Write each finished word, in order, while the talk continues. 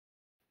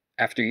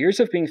After years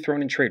of being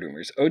thrown in trade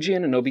rumors, OG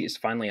Anunoby is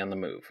finally on the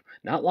move.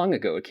 Not long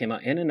ago, it came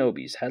out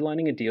Anunoby's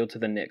headlining a deal to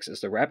the Knicks as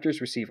the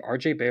Raptors receive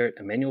RJ Barrett,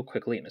 Emmanuel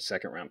Quickley, and a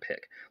second-round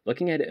pick.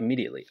 Looking at it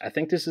immediately, I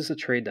think this is a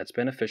trade that's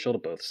beneficial to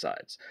both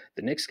sides.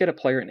 The Knicks get a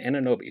player in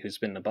Anunoby who's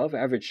been an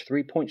above-average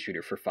three-point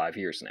shooter for 5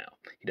 years now.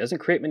 He doesn't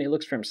create many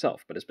looks for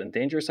himself, but has been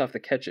dangerous off the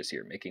catch this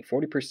year, making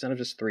 40% of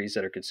his threes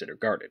that are considered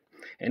guarded.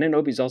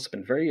 Anunoby's also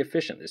been very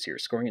efficient this year,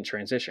 scoring in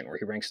transition, where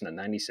he ranks in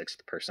the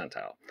 96th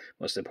percentile.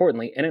 Most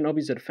importantly,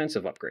 Anunoby's a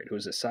defensive upgrade, who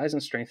has the size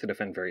and strength to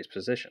defend various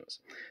positions.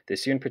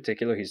 This year in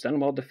particular, he's done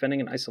well defending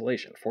in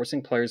isolation,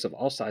 forcing players of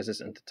all sizes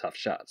into tough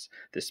shots.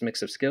 This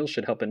mix of skills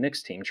should help a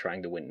Knicks team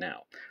trying to win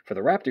now. For the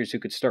Raptors, who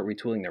could start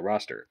retooling their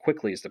roster,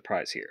 Quickley is the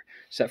prize here.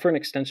 Set for an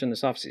extension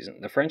this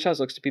offseason, the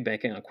franchise looks to be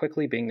banking on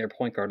Quickley being their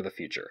point guard of the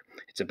future.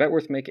 It's a bet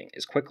worth making,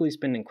 as Quickley's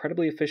been an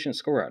incredibly efficient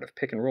scorer out of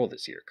pick and roll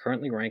this year,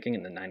 currently ranking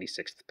in the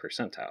 96th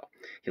percentile.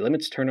 He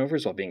limits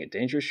turnovers while being a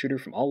dangerous shooter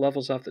from all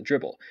levels off the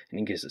dribble, and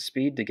he gives the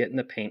speed to get in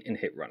the paint and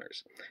hit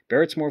runners.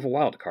 Barrett's more of a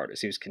wild card,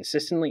 as he was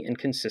consistently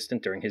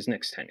inconsistent during his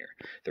Knicks tenure.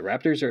 The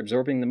Raptors are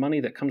absorbing the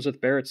money that comes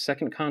with Barrett's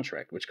second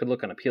contract, which could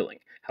look unappealing.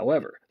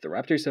 However, the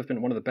Raptors have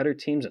been one of the better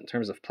teams in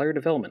terms of player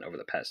development over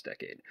the past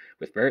decade.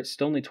 With Barrett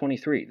still only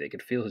 23, they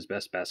could feel his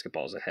best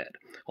basketballs ahead.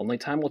 Only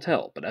time will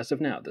tell, but as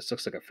of now, this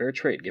looks like a fair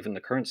trade given the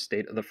current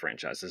state of the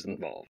franchises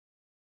involved.